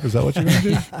and stuff? Is that what you're going to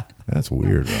do? That's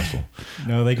weird, Russell.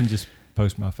 No, they can just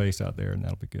post my face out there and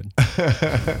that'll be good.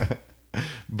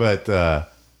 But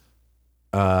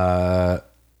I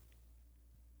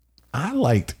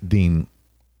liked Dean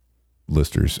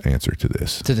Lister's answer to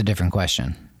this. To the different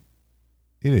question.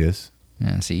 It is.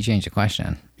 Yeah, so you changed the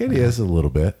question. It is a little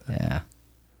bit. Yeah.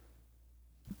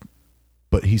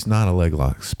 But he's not a leg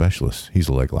lock specialist. He's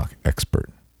a leg lock expert.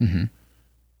 Mm-hmm.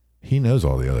 He knows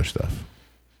all the other stuff.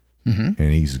 Mm-hmm.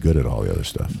 And he's good at all the other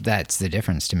stuff. That's the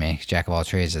difference to me. Jack of all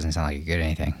trades doesn't sound like you're good at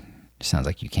anything. It sounds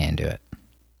like you can do it.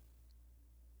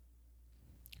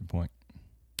 Good point.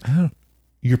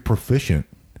 You're proficient.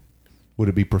 Would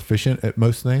it be proficient at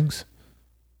most things?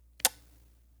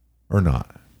 or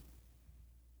not?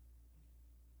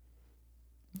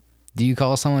 Do you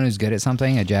call someone who's good at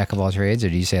something a jack of all trades, or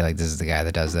do you say like this is the guy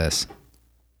that does this?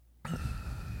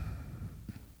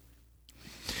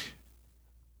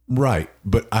 Right,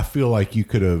 but I feel like you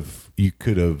could have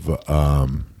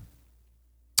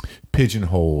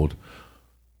pigeonholed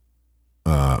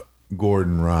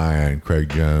Gordon Ryan, Craig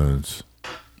Jones,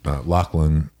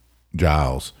 Lachlan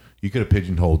Giles. You could have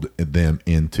pigeonholed them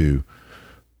into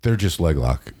they're just leg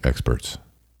lock experts,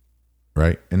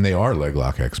 right? And they are leg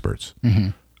lock experts,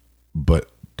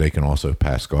 but they can also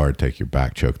pass guard, take your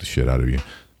back, choke the shit out of you.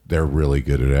 They're really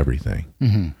good at everything,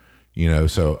 you know.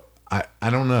 So I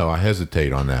don't know. I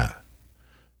hesitate on that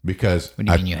because What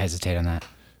do you mean you hesitate on that?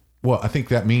 well, I think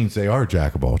that means they are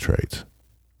jack of all trades,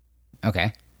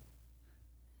 Okay.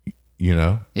 you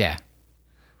know, Yeah.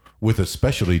 with a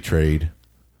specialty trade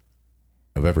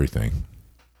of everything.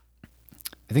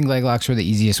 I think leg locks were the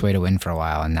easiest way to win for a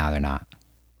while, and now they're not.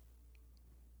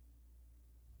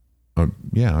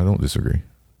 Yeah, I don't disagree.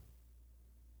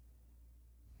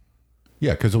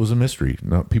 Yeah, because it was a mystery.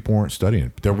 No, people weren't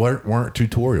studying. There weren't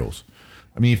tutorials.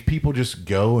 I mean, if people just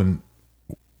go and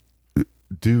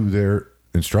do their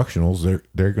instructionals,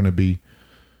 they're going to be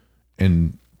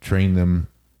and train them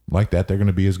like that. They're going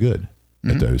to be as good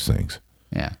at those things,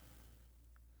 Yeah.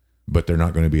 but they're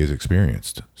not going to be as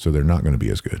experienced, so they're not going to be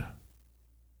as good.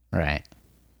 Right.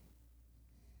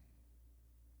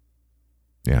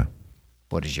 Yeah.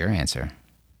 What is your answer?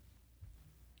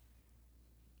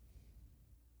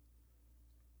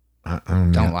 I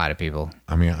don't know. Don't lie to people.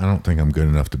 I mean, I don't think I'm good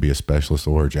enough to be a specialist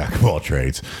or a jack of all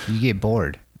trades. You get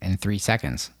bored in 3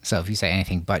 seconds. So if you say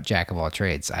anything but jack of all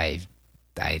trades,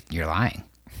 you're lying.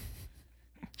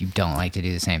 You don't like to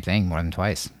do the same thing more than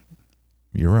twice.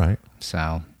 You're right.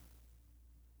 So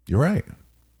You're right.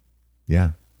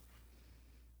 Yeah.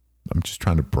 I'm just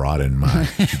trying to broaden my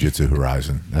jiu-jitsu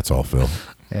horizon. That's all, Phil.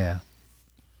 yeah.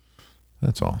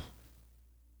 That's all.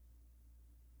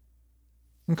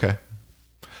 Okay.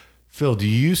 Phil, do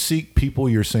you seek people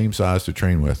your same size to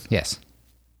train with? Yes.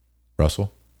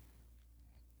 Russell?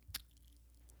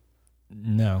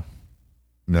 No.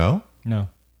 No? No.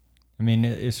 I mean,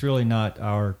 it's really not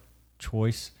our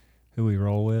choice who we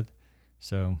roll with.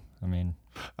 So, I mean,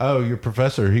 Oh, your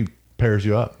professor, he pairs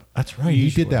you up. That's right. You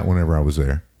Usually. did that whenever I was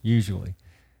there. usually.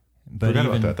 But Forgot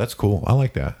about that. That's cool. I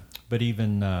like that. But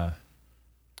even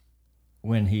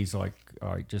when he's like,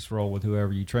 all right, just roll with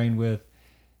whoever you train with.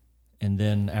 And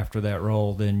then after that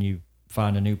roll, then you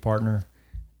find a new partner.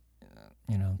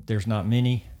 You know, there's not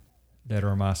many that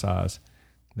are my size.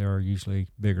 There are usually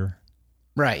bigger.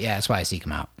 Right. Yeah. That's why I seek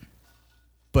them out.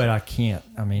 But I can't.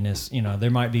 I mean, it's, you know, there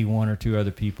might be 1 or 2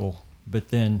 other people, but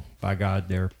then by God,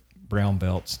 they're brown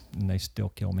belts and they still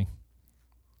kill me.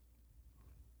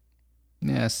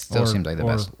 Yeah. It still seems like the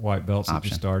or best. white belts that option.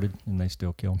 just started and they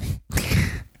still kill me.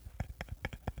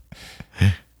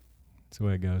 That's the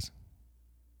way it goes.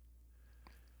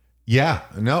 Yeah.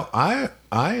 No, I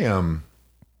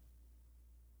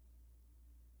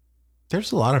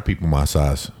there's a lot of people my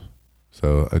size.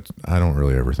 So I don't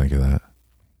really ever think of that.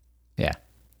 Yeah.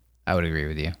 I would agree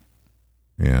with you.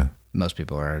 Yeah. Most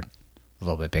people are a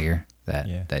little bit bigger that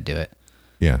do it.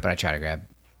 Yeah. But I try to grab,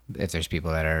 if there's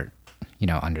people that are, you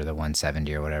know, under the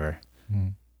 170 or whatever,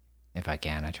 if I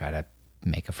can, I try to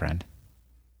make a friend.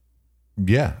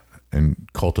 Yeah. And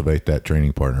cultivate that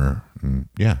training partner. And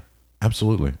yeah,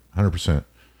 absolutely. 100%.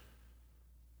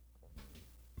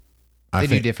 They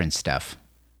do different stuff.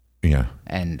 Yeah.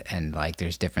 And like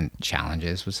there's different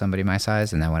challenges with somebody my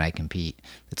size, and then when I compete,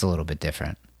 it's a little bit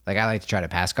different. Like I like to try to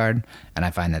pass guard, and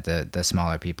I find that the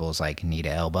smaller people's like knee to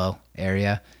elbow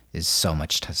area is so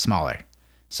much smaller.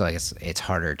 So like it's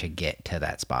harder to get to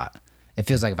that spot. It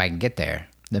feels like if I can get there,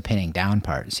 the pinning down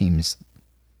part seems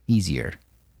easier,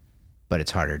 but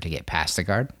it's harder to get past the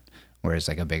guard. Whereas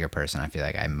like a bigger person, I feel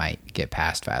like I might get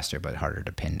past faster, but harder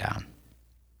to pin down.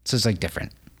 So it's like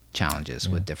different challenges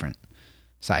with different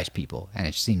size people, and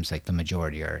it seems like the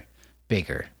majority are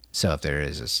bigger. So if there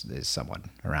is someone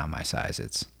around my size,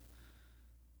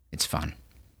 it's fun.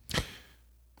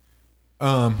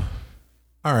 All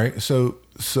right. So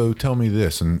tell me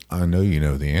this, and I know you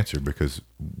know the answer because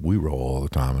we roll all the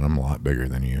time, and I'm a lot bigger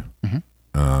than you.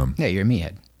 Yeah, you're a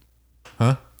meathead.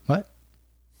 Huh? What?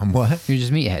 I'm what? You're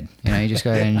just meathead. You know, you just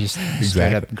go ahead and just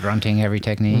straight up grunting every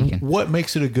technique. And What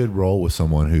makes it a good roll with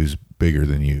someone who's bigger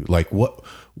than you? Like what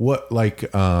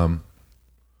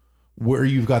where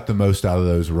you've got the most out of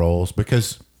those rolls?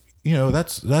 Because you know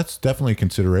that's definitely a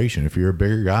consideration. If you're a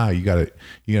bigger guy, you gotta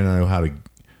know how to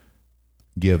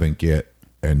give and get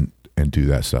and do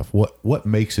that stuff. What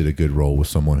makes it a good roll with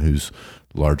someone who's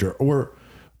larger, or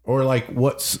Or like,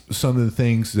 what's some of the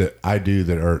things that I do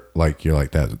that are like, you're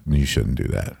like, that you shouldn't do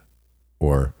that,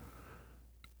 or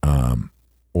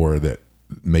that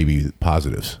maybe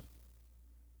positives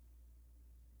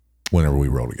whenever we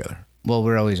roll together. Well,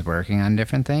 we're always working on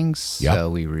different things, Yep. so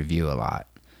we review a lot,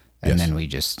 and Yes. then we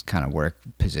just kind of work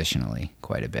positionally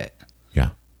quite a bit.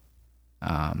 Yeah.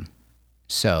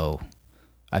 So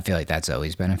I feel like that's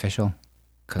always beneficial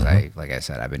because like I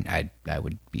said, I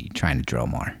would be trying to drill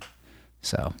more.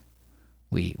 So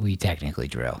we technically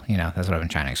drill, that's what I've been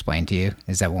trying to explain to you,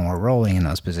 is that when we're rolling in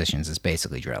those positions, it's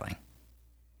basically drilling.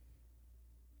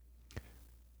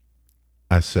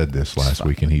 I said this last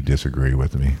week and he disagreed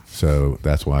with me. So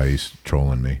that's why he's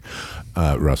trolling me.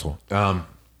 Russell.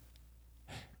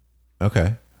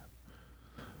 Okay.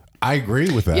 I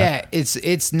agree with that. Yeah,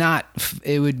 it's not.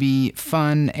 It would be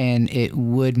fun, and it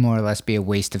would more or less be a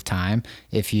waste of time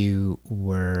if you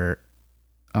were,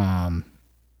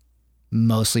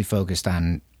 mostly focused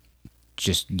on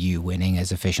just you winning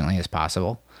as efficiently as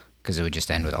possible, because it would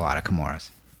just end with a lot of Kimuras.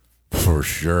 For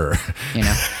sure. And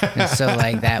so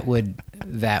like that would.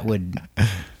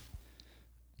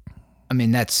 I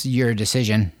mean, that's your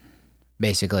decision,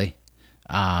 basically.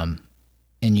 And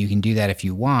you can do that if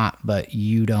you want, but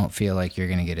you don't feel like you're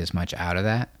going to get as much out of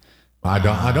that. I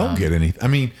don't get anything. I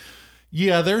mean,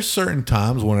 yeah, there's certain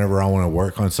times whenever I want to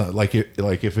work on something, like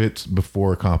if it's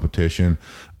before a competition,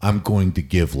 I'm going to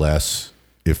give less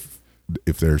if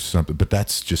there's something, but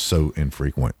that's just so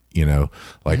infrequent,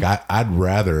 like I'd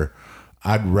rather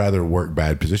work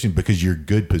bad position, because you're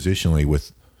good positionally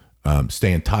with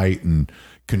staying tight and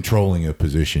controlling a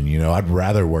position. I'd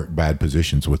rather work bad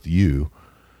positions with you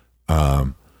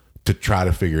to try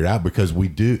to figure it out, because we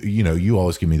do, you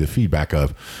always give me the feedback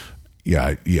of,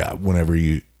 yeah, whenever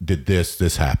you did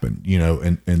this happened,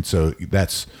 and so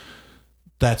that's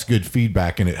good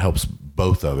feedback, and it helps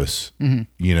both of us, in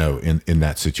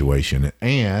that situation.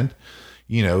 And,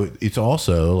 it's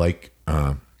also like,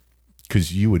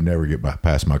 because you would never get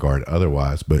past my guard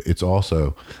otherwise, but it's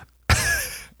also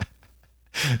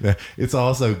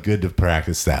good to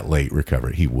practice that late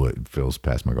recovery. Phil's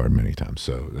passed my guard many times,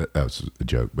 so that was a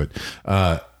joke. But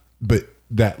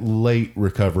that late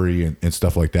recovery and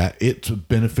stuff like that, it's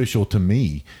beneficial to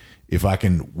me if I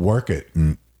can work it,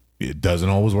 and it doesn't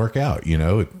always work out. You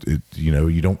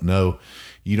don't know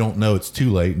it's too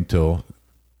late until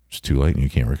it's too late and you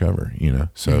can't recover.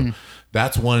 So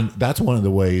that's one of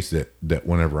the ways that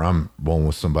whenever I'm rolling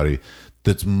with somebody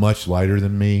that's much lighter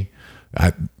than me,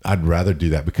 I'd rather do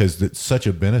that, because it's such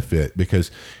a benefit,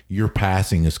 because your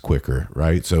passing is quicker,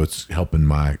 right? So it's helping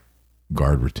my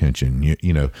guard retention.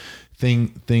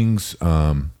 Things.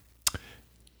 A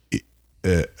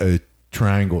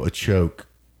triangle, a choke.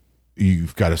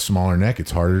 You've got a smaller neck.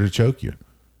 It's harder to choke you.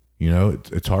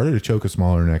 It's harder to choke a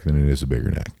smaller neck than it is a bigger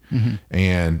neck. Mm-hmm.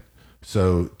 And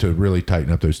so to really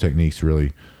tighten up those techniques,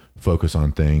 really focus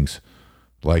on things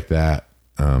like that.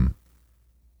 I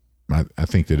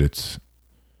think that it's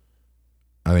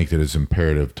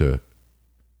imperative to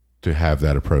have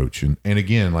that approach. And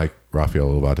again, like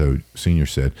Rafael Lovato Sr.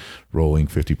 said, rolling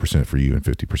 50% for you and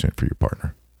 50% for your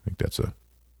partner. I think that's a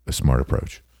smart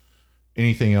approach.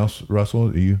 Anything else, Russell,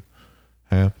 that you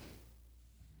have?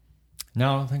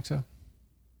 No, I don't think so.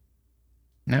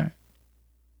 No.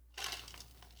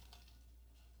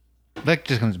 That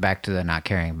just comes back to the not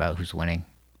caring about who's winning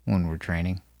when we're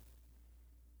training.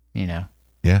 Yeah.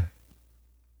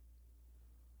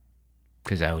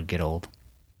 Because that would get old.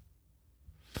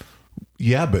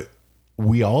 Yeah, but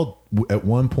we all, at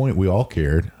one point, we all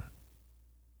cared.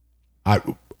 I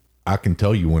can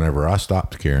tell you, whenever I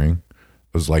stopped caring,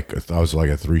 I was like a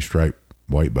 3-stripe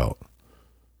white belt,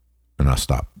 and I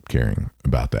stopped caring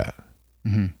about that.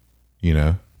 Mm-hmm.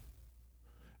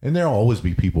 And there'll always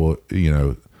be people.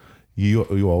 You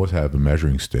always have a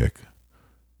measuring stick,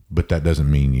 but that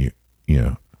doesn't mean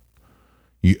you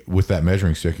with that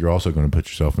measuring stick, you're also going to put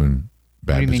yourself in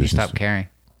bad positions. What do you mean you stopped caring?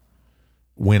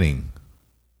 Winning.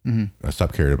 Mm-hmm. I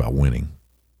stopped caring about winning.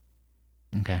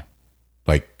 Okay.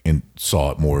 And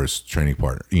saw it more as training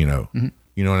partner, Mm-hmm.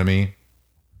 You know what I mean?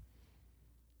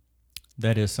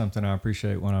 That is something I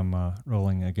appreciate when I'm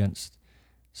rolling against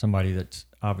somebody that's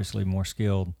obviously more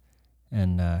skilled.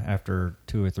 And after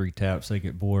 2 or 3 taps, they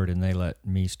get bored and they let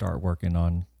me start working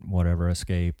on whatever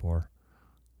escape or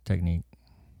technique.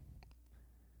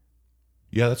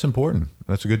 Yeah, that's important.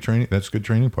 That's a good training. That's a good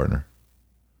training partner.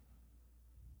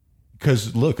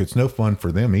 Because look, it's no fun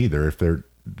for them either if they're,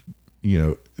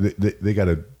 they got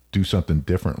to do something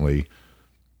differently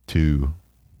to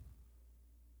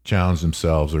challenge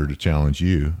themselves or to challenge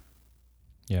you.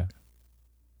 Yeah.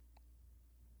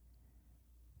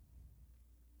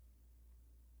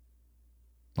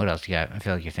 What else you got? I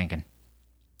feel like you're thinking.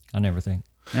 I never think.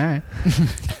 All right.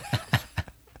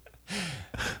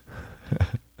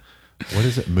 What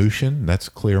is it? Motion? That's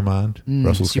clear mind.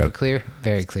 Russell's Super got clear.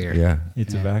 Very clear. Yeah.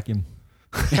 It's a vacuum.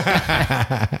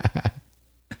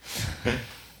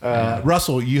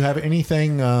 Russell, you have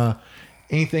anything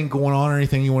going on or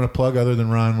anything you want to plug other than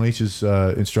Ryan Leach's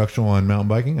instructional on mountain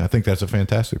biking? I think that's a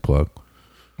fantastic plug.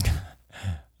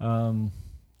 Gosh,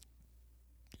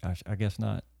 I guess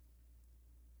not.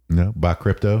 No, buy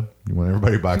crypto. You want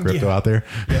everybody to buy crypto out there?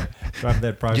 Yeah, drive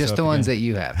that price Just up the ones again. that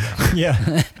you have.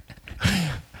 Yeah.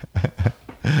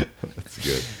 That's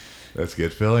good. That's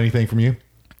good. Phil, anything from you?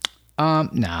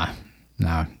 Nah.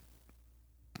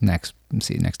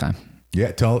 See you next time.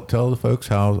 Yeah, tell the folks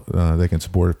how they can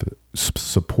support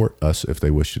us if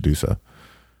they wish to do so.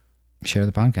 Share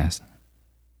the podcast.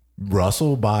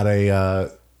 Russell bought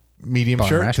a medium Bought a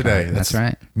shirt rash today. guard. That's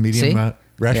right. Medium See?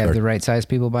 rash You have guard. the right size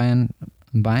people buying.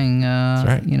 That's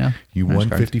right. You know, You rash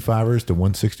guards. 155ers to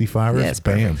 165ers. Yeah, it's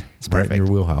bam. perfect. It's right in your perfect.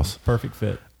 wheelhouse. Perfect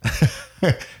fit.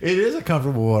 It is a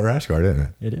comfortable rash guard, isn't it?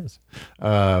 It is.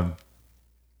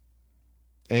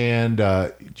 And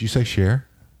did you say share?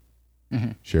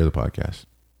 Mm-hmm. Share the podcast.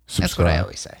 Subscribe. That's what I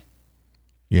always say.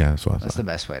 Yeah, that's what I That's thought. the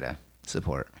best way to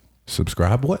support.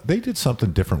 Subscribe. What they did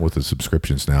something different with the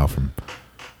subscriptions now. From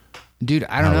Dude,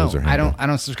 I don't How those know. are I handled.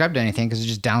 don't subscribe to anything because it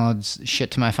just downloads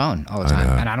shit to my phone all the I time,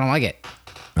 know. and I don't like it.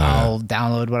 I'll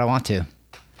download what I want to.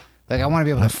 Like I want to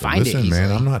be able to find listen, it easily.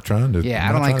 man, I'm not trying to. Yeah, I'm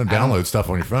I don't not like- trying to I don't- download stuff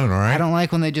on your phone. All right. I don't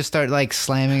like when they just start like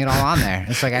slamming it all on there.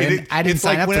 It's like I didn't It's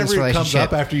sign like up for this whenever it comes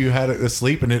relationship. up after you had it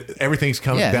asleep and everything's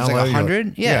coming Yeah, down. it's like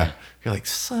 100? Yeah. You're like,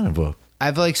 son of a.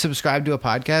 I've like subscribed to a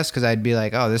podcast because I'd be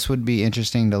like, oh, this would be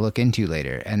interesting to look into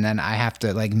later. And then I have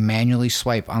to like manually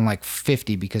swipe on like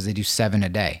 50 because they do 7 a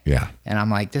day. Yeah. And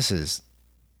I'm like, this is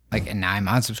like, and now I'm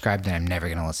unsubscribed and I'm never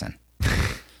going to listen.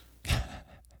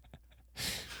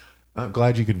 I'm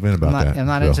glad you could vent about that. I'm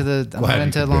not Phil. into Glad you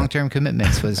into could vent. long-term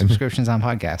commitments with subscriptions on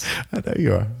podcasts. I know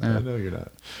you are. I know you're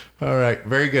not. All right.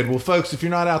 Very good. Well, folks, if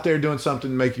you're not out there doing something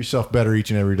to make yourself better each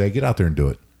and every day, get out there and do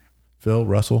it. Phil,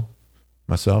 Russell,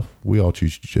 myself, we all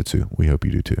choose jiu-jitsu. We hope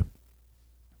you do too.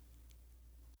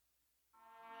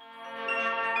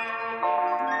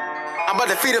 I'm about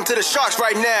to feed him to the sharks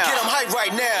right now. Get him hype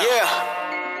right now.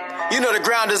 Yeah. You know the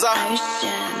ground is up.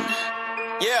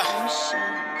 Yeah.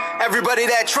 Everybody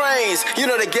that trains, you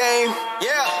know the game.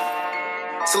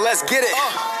 Yeah. So let's get it.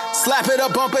 Slap it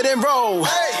up, bump it, and roll.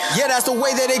 Yeah, that's the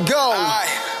way that it goes.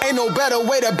 Ain't no better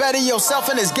way to better yourself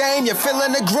in this game. You're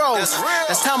feeling the growth.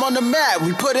 That's time on the mat.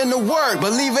 We put in the work.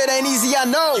 Believe it ain't easy, I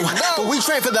know. But we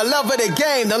train for the love of the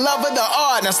game, the love of the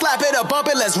art. Now slap it up, bump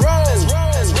it, let's roll.